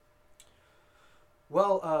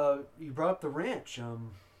Well, you brought up the ranch.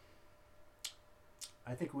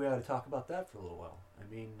 I think we ought to talk about that for a little while.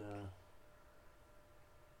 I mean,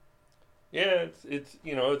 Yeah,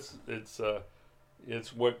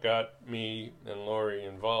 it's what got me and Lori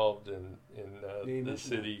involved in yeah, you the mentioned that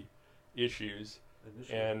city issues,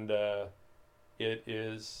 initially. and it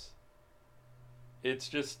is it's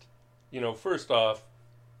just first off,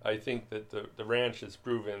 I think that the ranch has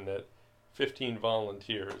proven that 15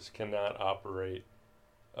 volunteers cannot operate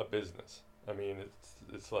a business. I mean,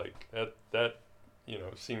 it's like that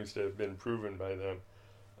seems to have been proven by them.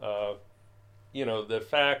 Uh, the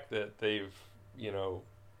fact that they've you know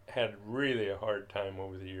had really a hard time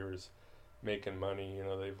over the years making money.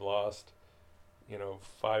 They've lost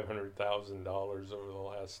 $500,000 over the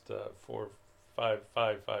last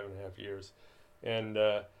 5.5 years, and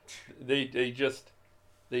they just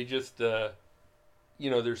they're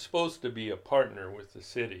supposed to be a partner with the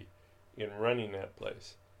city in running that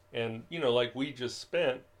place, and like we just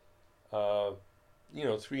spent uh,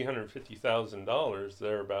 $350,000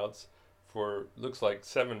 thereabouts for looks like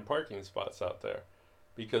 7 parking spots out there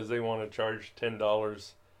because they want to charge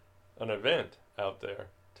 $10 an event out there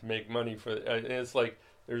to make money for. And it's like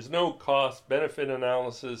there's no cost benefit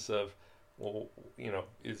analysis of, well,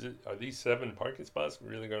 are these 7 parking spots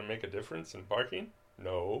really going to make a difference in parking?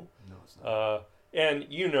 No. No, it's not. And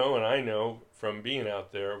and I know from being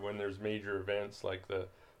out there when there's major events like the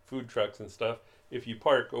food trucks and stuff, if you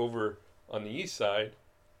park over on the east side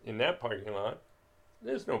in that parking lot,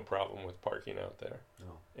 there's no problem with parking out there.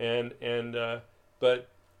 No. And but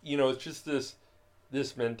it's just this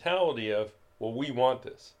mentality of, well, we want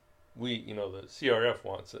this. The CRF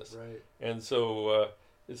wants this. Right. And so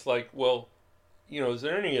it's like, well, is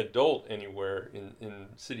there any adult anywhere in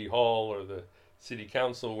City Hall or the City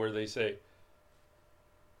Council where they say,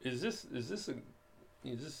 is this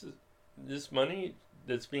money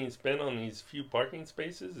that's being spent on these few parking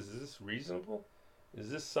spaces, is this reasonable?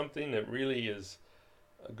 Is this something that really is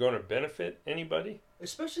going to benefit anybody?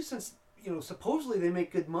 Especially since supposedly they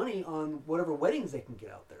make good money on whatever weddings they can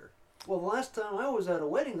get out there. Well, the last time I was at a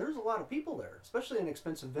wedding, there was a lot of people there, especially in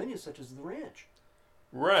expensive venues such as the ranch.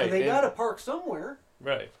 Right. So they got to park somewhere.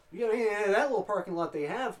 Right. That little parking lot they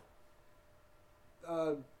have.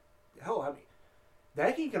 Hell, I mean,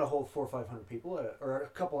 that ain't gonna hold 400 or 500 people, or a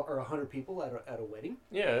couple, or 100 people at a wedding.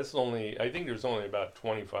 Yeah, I think there's only about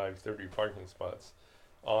 25, 30 parking spots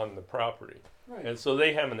on the property. Right. And so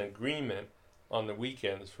they have an agreement on the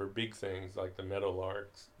weekends for big things like the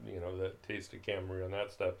Meadowlarks, the Taste of Camarillo and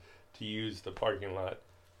that stuff, to use the parking lot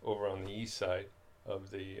over on the east side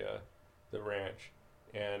of the ranch.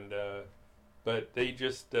 And but they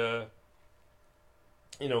just for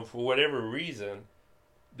whatever reason,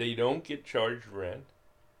 they don't get charged rent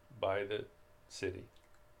by the city.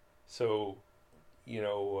 So,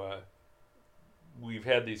 we've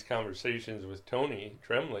had these conversations with Tony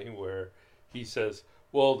Tremley where he says,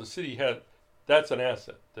 well, the city that's an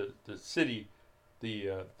asset. The city,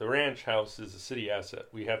 the ranch house is a city asset.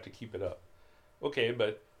 We have to keep it up. Okay,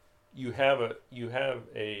 but you have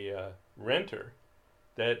a renter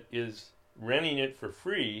that is renting it for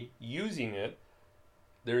free, using it.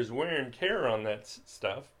 There's wear and tear on that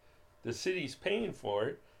stuff. The city's paying for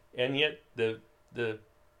it, and yet the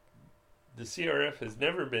CRF has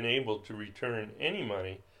never been able to return any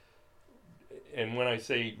money. And when I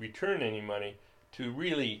say return any money, to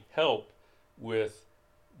really help with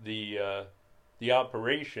the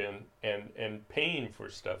operation and paying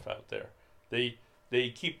for stuff out there. They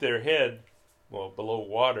keep their head below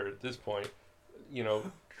water at this point,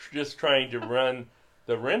 just trying to run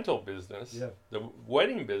the rental business, yeah, the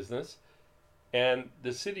wedding business, and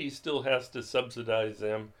the city still has to subsidize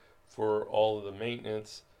them for all of the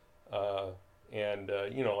maintenance, like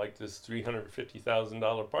this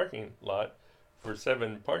 $350,000 parking lot for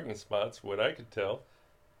 7 parking spots. What I could tell,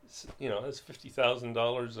 that's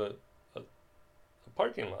 $50,000 a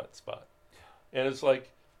parking lot spot, and it's like,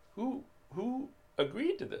 who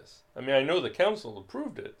agreed to this? I mean, I know the council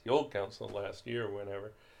approved it, the old council last year or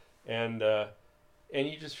whenever, and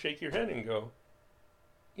you just shake your head and go,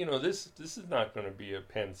 this is not going to be a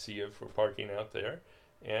panacea for parking out there,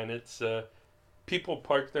 and it's people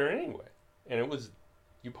park there anyway, and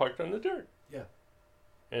you parked on the dirt. Yeah.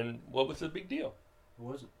 And what was the big deal? It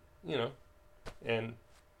wasn't. And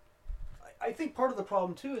I think part of the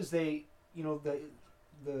problem too is the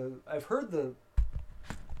I've heard the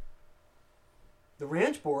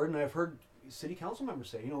ranch board, and I've heard city council members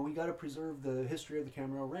say, we got to preserve the history of the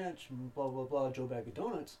Camarillo Ranch, and blah blah blah, Joe Bag of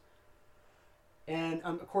Donuts. And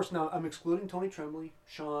of course now I'm excluding Tony Tremley,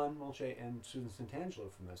 Sean Molche, and Susan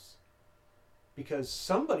Santangelo from this. because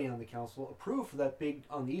somebody on the council approved for that big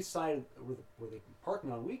on the east side where they can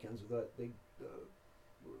parking on weekends. That big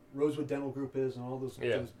Rosewood Dental Group is, and all those.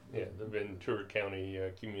 The Ventura County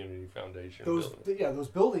Community Foundation. Those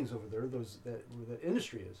buildings over there, where the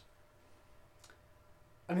industry is.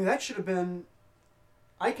 I mean, that should have been.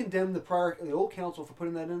 I condemn the old council for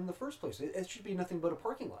putting that in the first place. It should be nothing but a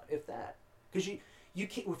parking lot, if that. Because you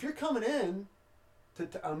can't, if you're coming in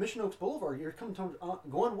on Mission Oaks Boulevard, you're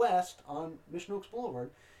going west on Mission Oaks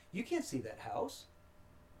Boulevard, you can't see that house,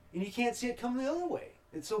 and you can't see it coming the other way.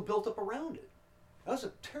 It's so built up around it. That was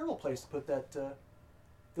a terrible place to put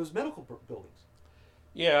those medical buildings.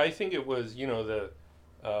 Yeah, I think it was the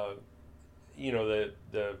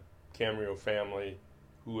Camarillo family,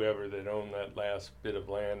 whoever that owned that last bit of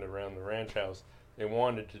land around the ranch house, they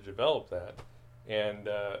wanted to develop that, and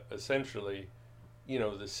essentially,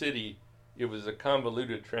 the city. It was a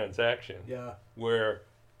convoluted transaction. Yeah. Where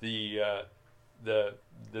the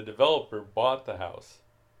developer bought the house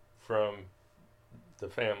from the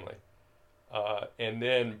family, and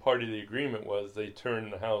then part of the agreement was they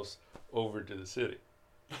turned the house over to the city,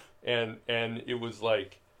 and it was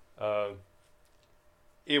like,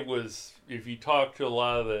 it was, if you talk to a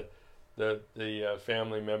lot of the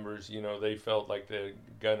family members, they felt like the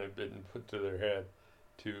gun had been put to their head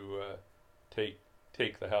to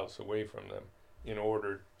take the house away from them in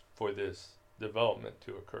order for this development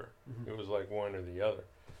to occur. Mm-hmm. It was like one or the other.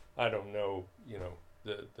 I don't know,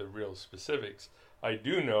 the real specifics. I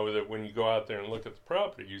do know that when you go out there and look at the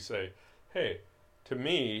property, you say, hey, to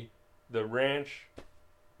me, the ranch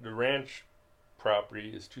property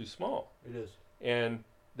is too small. It is. And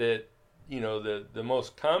that, the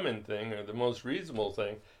most common thing or the most reasonable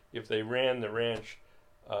thing, if they ran the ranch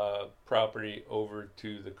property over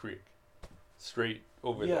to the creek, straight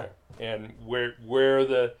over there, and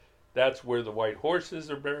that's where the white horses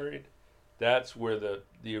are buried. That's where the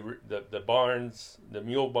barns, the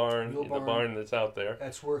mule barn the barn that's out there.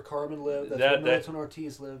 That's where Carmen lived. That's where Milton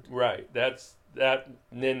Ortiz lived. Right. That's that.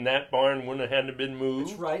 And then that barn wouldn't have had to been moved.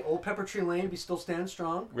 That's right. Old Pepper Tree Lane be still standing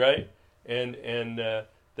strong. Right. And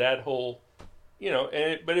that whole,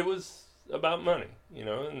 but it was about money,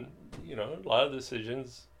 and a lot of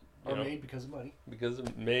decisions are made because of money. Because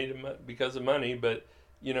of money, but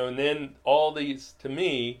and then all these, to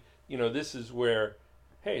me, this is where,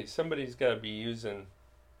 hey, somebody's got to be using,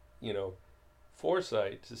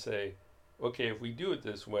 foresight to say, okay, if we do it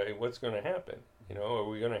this way, what's going to happen? Are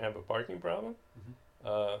we going to have a parking problem?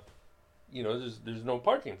 Mm-hmm. There's no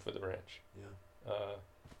parking for the ranch. Yeah.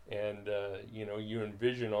 You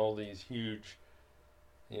envision all these huge,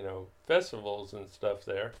 festivals and stuff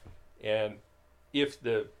there, and if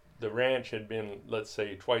the ranch had been, let's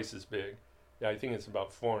say, twice as big, I think it's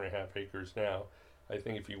about 4.5 acres now. I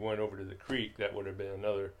think if you went over to the creek, that would have been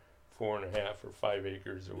another 4.5 or 5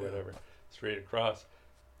 acres or whatever, straight across.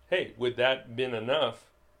 Hey, would that been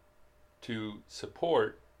enough to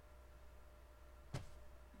support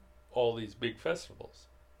all these big festivals?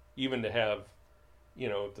 Even to have,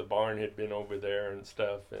 if the barn had been over there and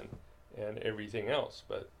stuff and everything else.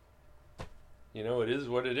 But, it is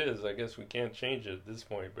what it is. I guess we can't change it at this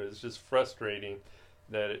point, but it's just frustrating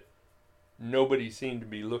that nobody seemed to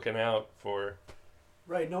be looking out for.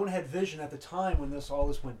 Right, no one had vision at the time when all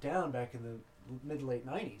this went down back in the mid to late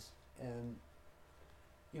 90s. And,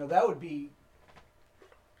 that would be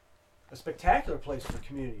a spectacular place for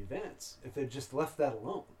community events if they'd just left that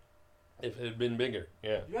alone. If it had been bigger,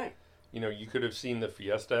 yeah. Right. You could have seen the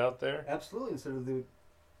fiesta out there. Absolutely, instead of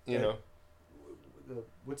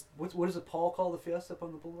what is it Paul call the fiesta up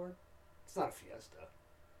on the boulevard? It's not a fiesta.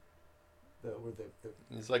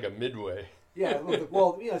 It's like a midway. Yeah,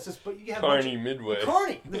 it's just, but you have Carney midway.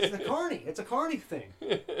 Carney. This is the Carney. It's a Carney thing.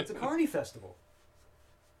 It's a Carney festival.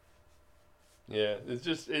 Yeah, it's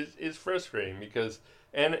just it's frustrating because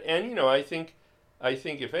and I think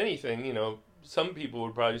if anything, some people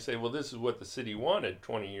would probably say, well, this is what the city wanted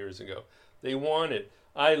 20 years ago. They wanted.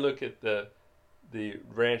 I look at the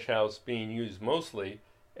ranch house being used mostly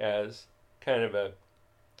as kind of a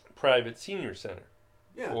private senior center.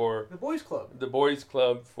 Yeah, for the boys' club. The boys'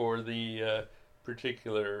 club for the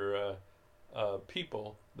particular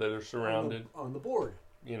people that are surrounded on the board.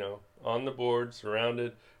 On the board,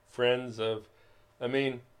 surrounded, friends of,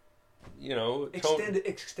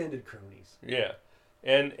 extended cronies. Yeah,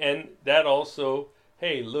 and that also,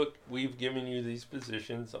 hey, look, we've given you these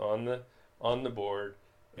positions on the board,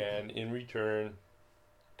 and in return,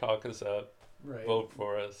 talk us up. Right. Vote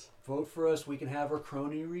for us. Vote for us. We can have our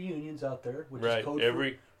crony reunions out there, which right. is code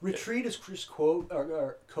retreat is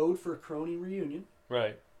code for crony reunion.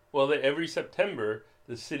 Right. Well, every September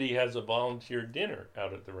the city has a volunteer dinner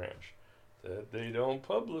out at the ranch that they don't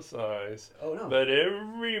publicize. Oh no. But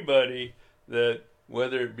everybody that,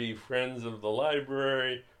 whether it be friends of the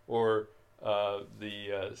library or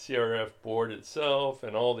the CRF board itself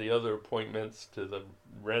and all the other appointments to the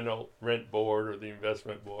rent board or the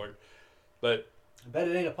investment board, but I bet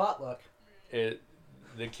it ain't a potluck.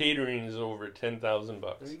 The catering is over $10,000.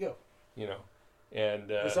 There you go. You know, and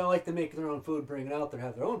it's not like they make their own food, bring it out there,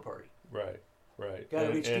 have their own party. Right. Got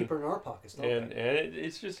to reach deeper in our pockets, don't and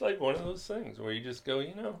it's just like one of those things where you just go,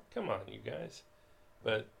 come on, you guys.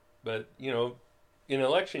 But in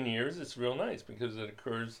election years, it's real nice because it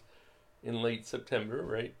occurs in late September,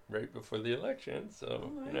 right before the election.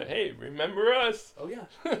 So hey, remember us? Oh yeah.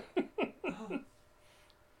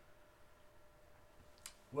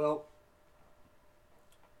 Well,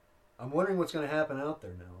 I'm wondering what's going to happen out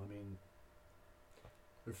there now. I mean,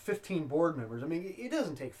 there are 15 board members. I mean, it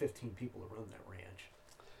doesn't take 15 people to run that ranch.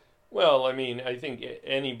 Well, I mean, I think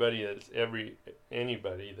anybody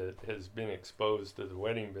that has been exposed to the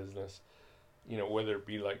wedding business, whether it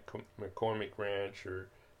be like McCormick Ranch or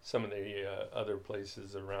some of the other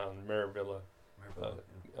places around Maryville,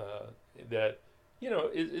 that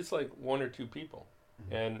it's like one or two people,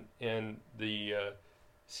 and the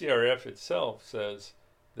CRF itself says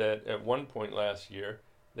that at one point last year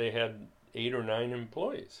they had 8 or 9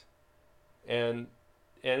 employees, and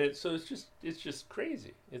it's just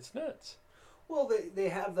crazy. It's nuts. Well, they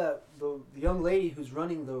have the young lady who's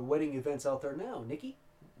running the wedding events out there now, Nikki.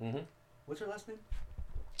 Mm-hmm. What's her last name?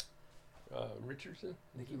 Richardson.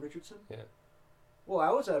 Nikki Richardson. Yeah. Well, I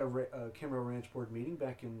was at a Camarillo Ranch board meeting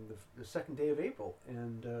back in the second day of April,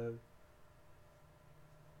 and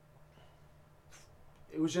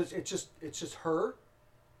it's just her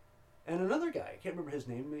and another guy. I can't remember his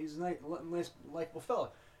name. He's a nice likable fella.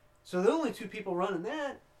 So there are only 2 people running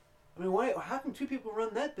that. I mean, how can 2 people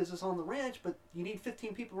run that business on the ranch, but you need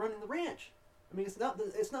 15 people running the ranch? I mean, it's not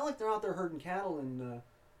like they're out there herding cattle and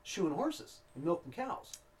shoeing horses and milking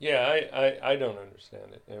cows. Yeah, I don't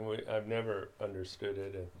understand it, and I've never understood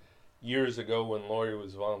it. And years ago, when Lori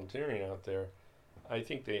was volunteering out there, I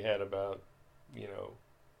think they had about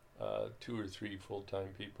 2 or 3 full-time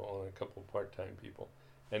people and a couple part-time people,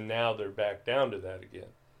 and now they're back down to that again.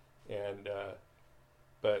 And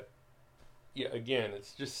but yeah, again,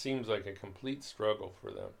 it just seems like a complete struggle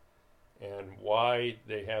for them, and why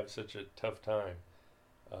they have such a tough time,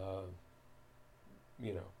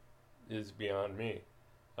 is beyond me.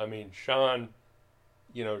 I mean, Sean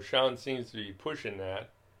seems to be pushing that.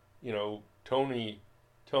 Tony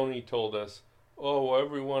told us, oh,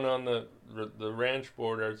 everyone on the ranch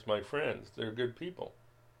board is my friends. They're good people.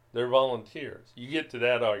 They're volunteers. You get to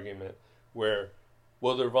that argument where,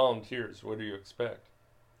 well, they're volunteers. What do you expect?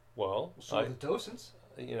 Well, so the docents.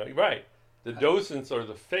 Right. The docents are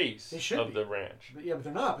the face of be. The ranch. But but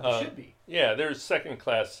they're not. But they should be. Yeah, they're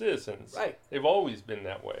second-class citizens. Right. They've always been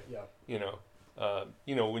that way. Yeah.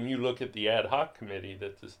 When you look at the ad hoc committee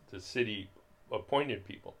that the city appointed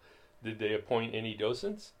people, did they appoint any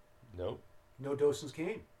docents? No. No docents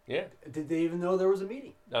came. Yeah. Did they even know there was a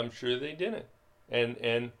meeting? I'm sure they didn't.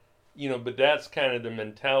 And but that's kind of the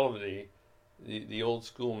mentality, the old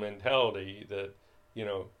school mentality that,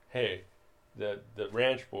 hey, the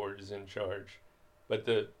ranch board is in charge, but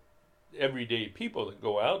the everyday people that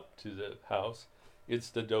go out to the house, it's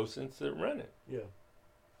the docents that run it. Yeah.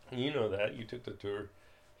 You know that. You took the tour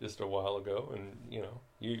just a while ago, and you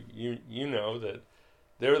know that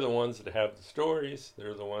they're the ones that have the stories.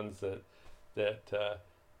 They're the ones that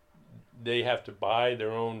they have to buy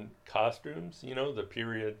their own costumes. The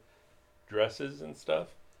period dresses and stuff.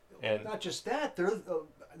 And not just that.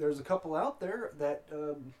 There's a couple out there that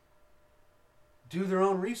do their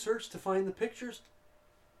own research to find the pictures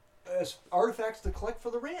as artifacts to collect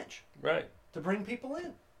for the ranch. Right. To bring people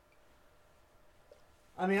in.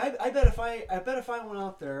 I mean, I bet if I went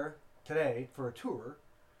out there today for a tour,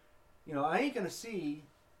 I ain't gonna see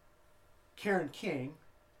Karen King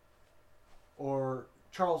or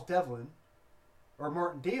Charles Devlin or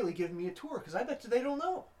Martin Daly giving me a tour, because I bet you they don't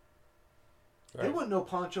know. Right. They wouldn't know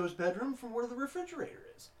Poncho's bedroom from where the refrigerator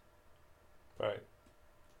is. Right.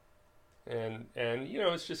 And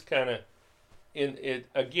it's just kind of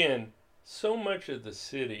again. So much of the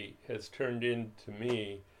city has turned into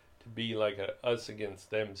me to be like a us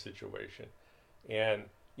against them situation, and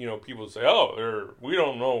people say, "Oh, we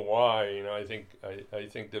don't know why." I think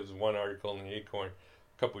there was one article in the Acorn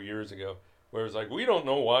a couple years ago where it was like, "We don't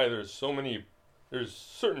know why there's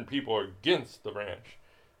certain people against the ranch,"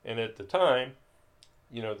 and at the time,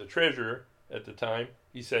 the treasurer at the time,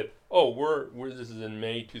 he said, "Oh, we're this is in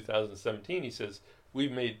May 2017." He says,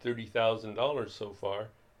 "We've made $30,000 so far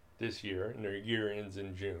this year, and their year ends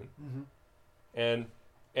in June." Mm-hmm. and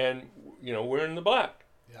we're in the black.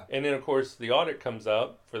 Yeah. And then of course the audit comes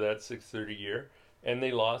out for that 630 year, and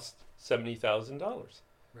they lost $70,000.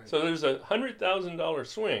 Right. So there's $100,000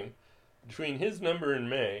 swing between his number in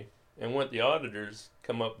May and what the auditors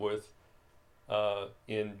come up with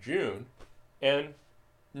in June, and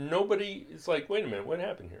nobody is like, wait a minute, what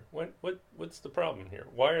happened here? What's the problem here?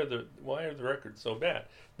 Why are the records so bad?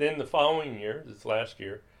 Then the following year, this last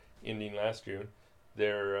year, ending last June, they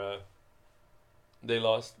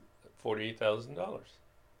lost $48,000,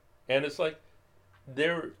 and it's like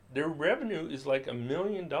their revenue is like $1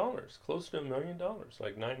 million, close to $1 million,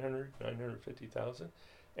 like 950,000,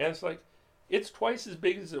 and it's like it's twice as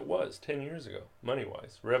big as it was 10 years ago, money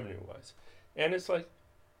wise, revenue wise, and it's like,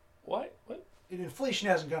 what? And inflation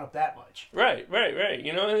hasn't gone up that much. Right.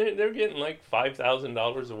 You know, and they're getting like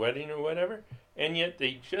 $5,000 a wedding or whatever, and yet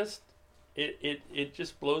they just it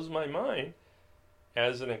just blows my mind.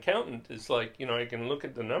 As an accountant, it's like, you know, I can look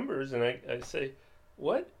at the numbers and I say,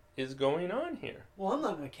 what is going on here? Well, I'm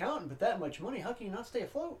not an accountant, but that much money, how can you not stay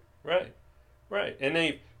afloat? Right.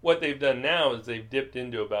 And what they've done now is they've dipped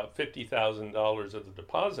into about $50,000 of the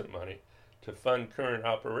deposit money to fund current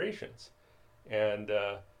operations. And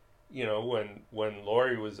you know, when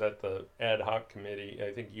Lori was at the ad hoc committee,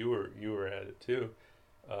 I think you were at it too,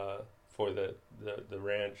 for the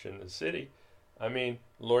ranch and the city. I mean,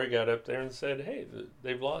 Lori got up there and said, "Hey,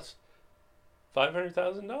 they've lost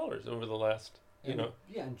 $500,000 over the last,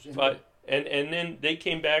 five." And then they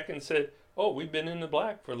came back and said, "Oh, we've been in the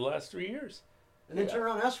black for the last 3 years." And then turn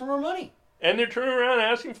around and ask for more money. And they're turning around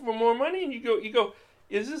asking for more money, and you go,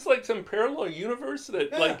 is this like some parallel universe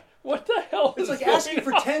that like what the hell? It's like asking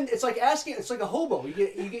for 10. It's like a hobo.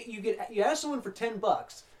 You ask someone for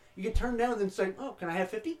 $10. You get turned down and then say, "Oh, can I have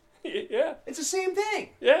 50?" Yeah, it's the same thing.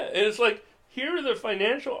 Yeah, and it's like, here are the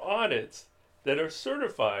financial audits that are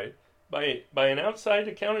certified by an outside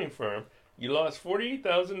accounting firm. You lost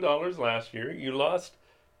 $48,000 last year. You lost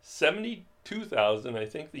 $72,000, I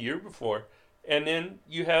think, the year before, and then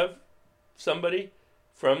you have somebody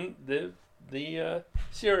from the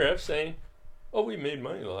CRF saying, "Oh, we made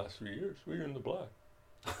money the last 3 years. We were in the black."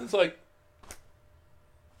 It's like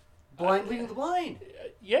blind leading the blind.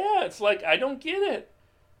 Yeah, it's like I don't get it.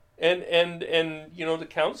 And you know, the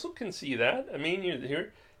council can see that. I mean, you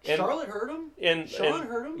hear Charlotte heard him, and Sean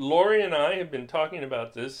heard him. Lori and I have been talking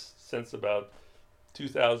about this since about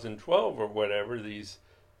 2012 or whatever. These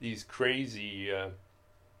crazy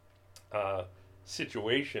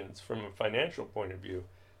situations from a financial point of view,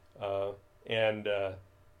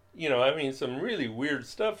 you know, I mean, some really weird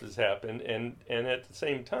stuff has happened, and at the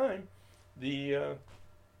same time,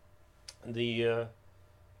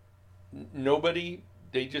 nobody.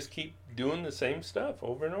 They just keep doing the same stuff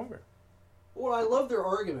over and over. Well, I love their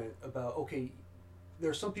argument about, okay,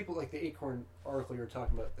 there are some people like the Acorn article you were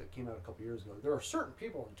talking about that came out a couple years ago. There are certain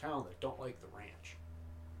people in town that don't like the ranch.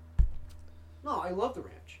 No, I love the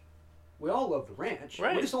ranch. We all love the ranch.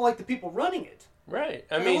 Right. We just don't like the people running it. Right.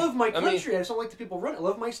 I love my country. I just don't like the people running it. I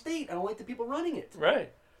love my state. I don't like the people running it.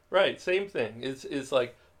 Right. Same thing. It's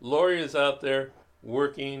like Lori is out there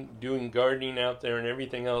working, doing gardening out there and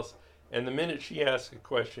everything else. And the minute she asks a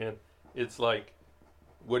question, it's like,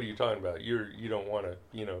 what are you talking about? You don't want to,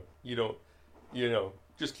 you don't,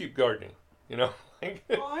 just keep gardening, Oh,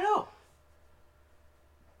 I know.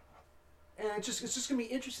 And it's just going to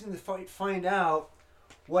be interesting to find out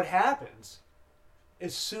what happens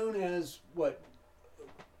as soon as, what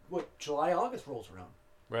July, August rolls around.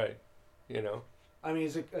 Right. I mean,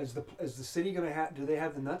 is the city going to do they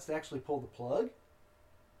have the nuts to actually pull the plug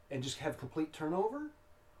and just have complete turnover?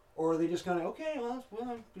 Or are they just going to, okay, well,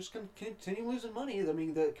 I'm just going to continue losing money? I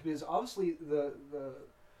mean, because obviously the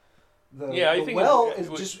well is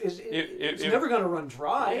never going to run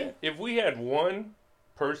dry. Yeah, if we had one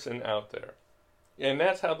person out there, and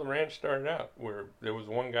that's how the ranch started out, where there was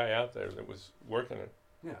one guy out there that was working it.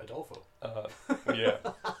 Yeah, Adolfo.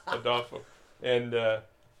 Adolfo, and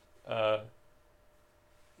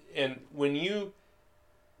when you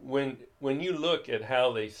look at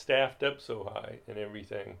how they staffed up so high and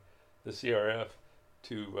everything, the CRF,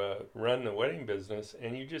 to run the wedding business,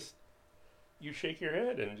 and you shake your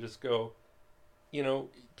head and just go,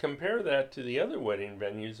 compare that to the other wedding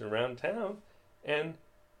venues around town, and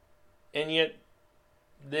yet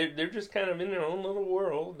they're just kind of in their own little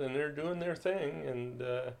world, and they're doing their thing, and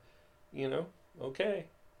okay,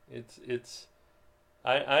 it's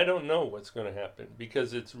I don't know what's going to happen,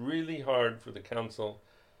 because it's really hard for the council,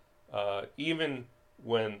 even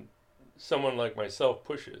when someone like myself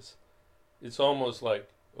pushes. It's almost like,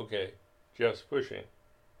 okay, Jeff's pushing,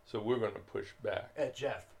 so we're going to push back. At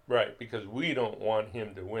Jeff. Right, because we don't want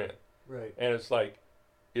him to win. Right. And it's like,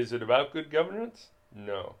 is it about good governance?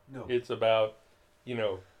 No. No. It's about,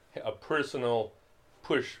 a personal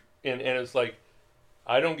push. And it's like,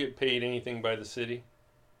 I don't get paid anything by the city.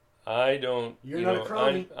 I don't. You're not a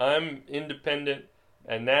crony. I'm independent,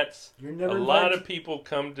 and that's You're never a lot invited. of people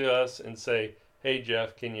come to us and say, "Hey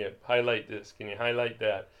Jeff, can you highlight this? Can you highlight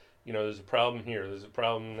that? There's a problem here. There's a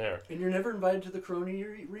problem there." And you're never invited to the crony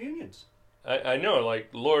reunions. I know, like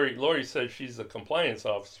Lori says she's the compliance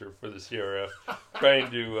officer for the CRF,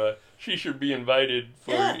 trying to. She should be invited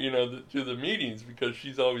for to the meetings because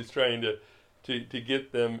she's always trying to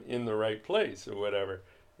get them in the right place or whatever.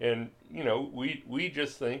 And we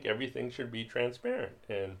just think everything should be transparent,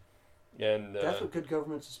 and that's what good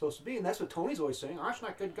governance is supposed to be, and that's what Tony's always saying. It's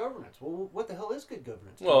not good governance. Well, what the hell is good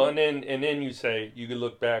governance? Well, and then you say you could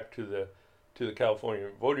look back to the California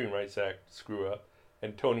Voting Rights Act screw up,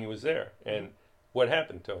 and Tony was there. And what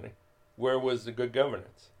happened, Tony? Where was the good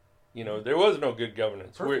governance? There was no good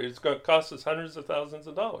governance. It's going to cost us hundreds of thousands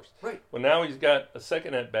of dollars. Right. Well, now he's got a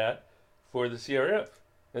second at bat for the CRF.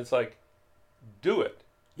 It's like, do it.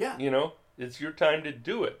 Yeah. It's your time to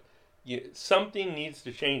do it. Something needs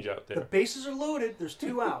to change out there. The bases are loaded. There's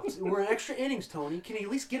 2 outs. We're in extra innings, Tony. Can you at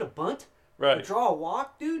least get a bunt? Right. Or draw a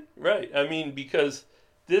walk, dude? Right. I mean, because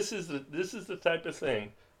this is the type of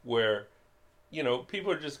thing where,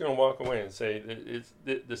 people are just going to walk away and say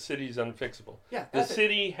that the city's unfixable. Yeah. The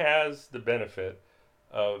city has the benefit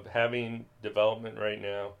of having development right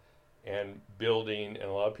now and building, and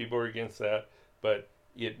a lot of people are against that, but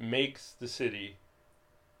it makes the city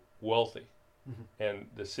wealthy. Mm-hmm. And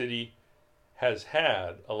the city has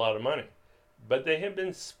had a lot of money, but they have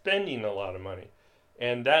been spending a lot of money.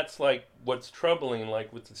 And that's like what's troubling,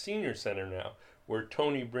 like with the senior center now, where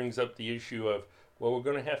Tony brings up the issue of, well, we're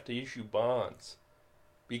going to have to issue bonds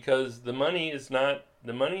because the money's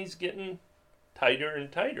getting tighter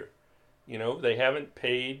and tighter. They haven't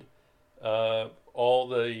paid all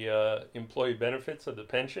the employee benefits of the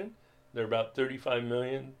pension. They're about 30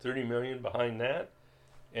 million behind that.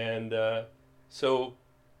 And so,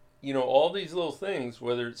 all these little things,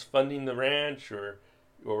 whether it's funding the ranch or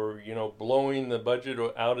blowing the budget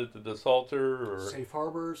out at the desalter or safe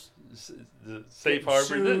harbors, the safe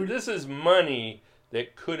harbor. This is money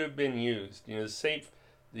that could have been used. The safe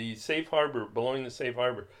harbor, blowing the safe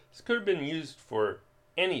harbor. This could have been used for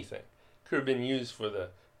anything. Could have been used for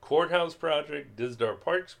the courthouse project, Disdar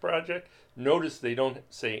Parks project. Notice they don't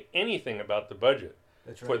say anything about the budget.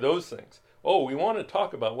 That's right. For those things. Oh, we want to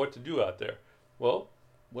talk about what to do out there. Well,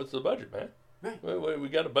 what's the budget, man? Right. We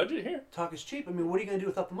got a budget here? Talk is cheap. I mean, what are you going to do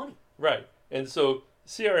without the money? Right. And so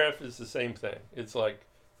CRF is the same thing. It's like,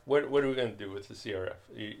 what are we going to do with the CRF?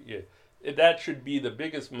 That should be the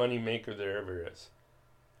biggest money maker there ever is.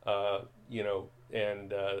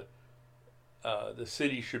 The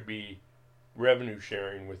city should be revenue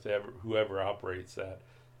sharing with whoever operates that.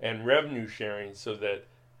 And revenue sharing so that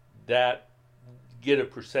get a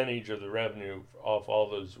percentage of the revenue off all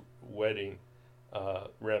those wedding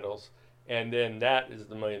rentals, and then that is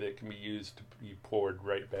the money that can be used to be poured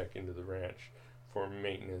right back into the ranch for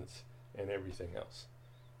maintenance and everything else.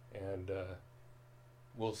 And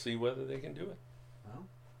we'll see whether they can do it. Well,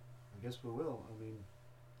 I guess we will. I mean,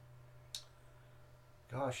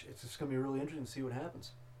 gosh, it's just going to be really interesting to see what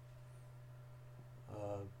happens.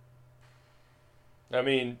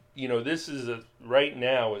 This is right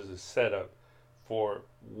now is a setup for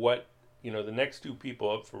what, the next 2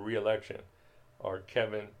 people up for re-election are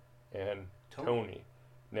Kevin and Tony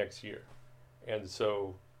next year. And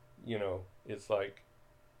so, it's like,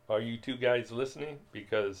 are you 2 guys listening?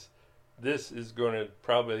 Because this is going to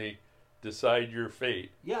probably decide your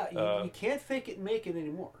fate. Yeah, you can't fake it and make it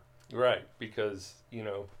anymore. Right, because,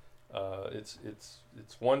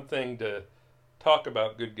 it's one thing to talk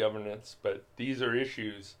about good governance, but these are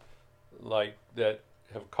issues like that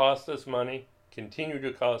have cost us money, continue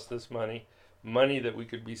to cost us money that we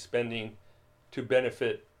could be spending to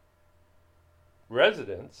benefit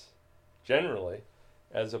residents generally,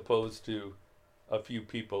 as opposed to a few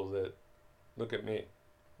people that look at me.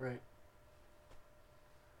 Right.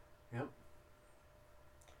 Yep.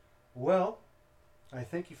 Well, I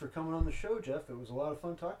thank you for coming on the show, Jeff. It was a lot of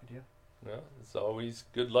fun talking to you. Well, it's always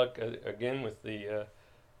good luck again with the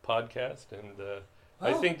podcast, and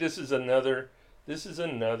I think this is another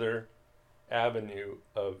avenue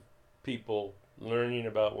of people learning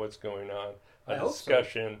about what's going on. A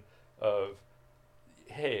discussion of,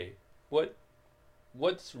 hey,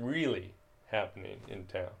 what's really happening in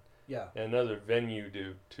town? Yeah. Another venue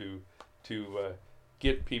to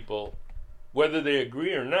get people, whether they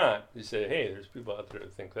agree or not, they say, hey, there's people out there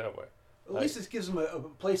that think that way. At least this gives them a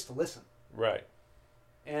place to listen. Right.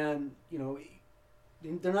 And, you know,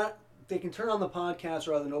 they're not, they can turn on the podcast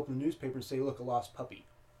rather than open the newspaper and say, look, a lost puppy.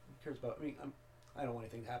 Who cares about, I mean, I don't want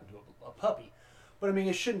anything to happen to a puppy. But, I mean,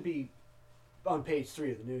 it shouldn't be on page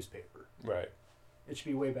 3 of the newspaper. Right. It should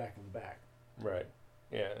be way back in the back. Right.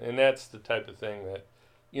 Yeah, and that's the type of thing that,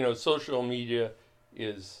 you know, social media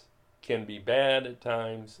can be bad at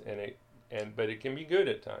times, but it can be good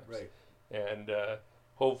at times. Right. And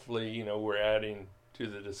hopefully, you know, we're adding to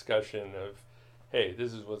the discussion of, hey,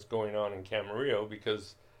 this is what's going on in Camarillo,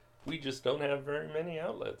 because we just don't have very many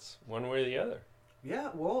outlets, one way or the other. Yeah,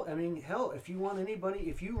 well, I mean, hell, if you run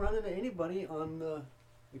into anybody on the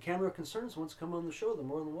Camarillo Concerns wants to come on the show, they're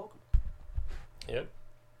more than welcome. Yep.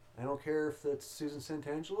 I don't care if that's Susan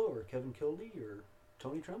Santangelo or Kevin Kildee or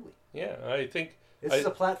Tony Tremblay. Yeah, I think this is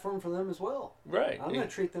a platform for them as well. Right. I'm going to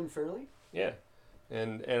treat them fairly. Yeah.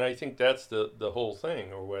 And I think that's the whole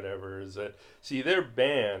thing, or whatever, is that, see, they're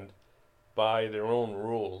banned by their own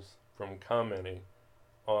rules from commenting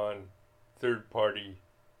on third-party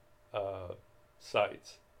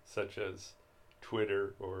sites, such as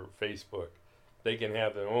Twitter or Facebook. They can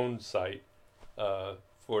have their own site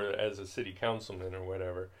as a city councilman or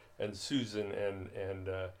whatever, and Susan and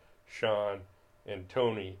Sean and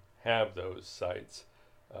Tony have those sites.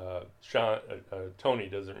 Tony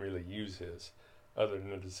doesn't really use his, other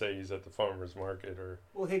than to say he's at the farmer's market or.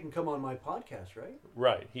 Well, he can come on my podcast, right?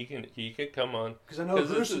 Right, he can come on. Because I know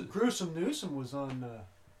Gruesome Newsome was on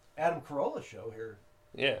Adam Carolla's show here.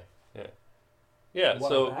 Yeah.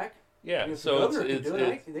 So back. Yeah, if so the governor can do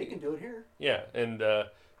it, they can do it here. Yeah, and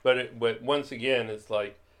but once again, it's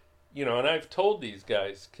like, you know, and I've told these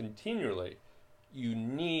guys continually, you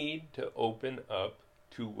need to open up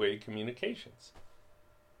two-way communications,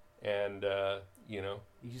 and you know,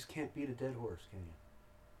 you just can't beat a dead horse, can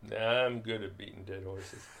you? I'm good at beating dead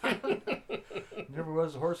horses. Never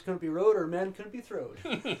was a horse couldn't be rode or a man couldn't be throwed.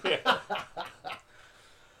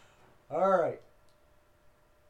 All right.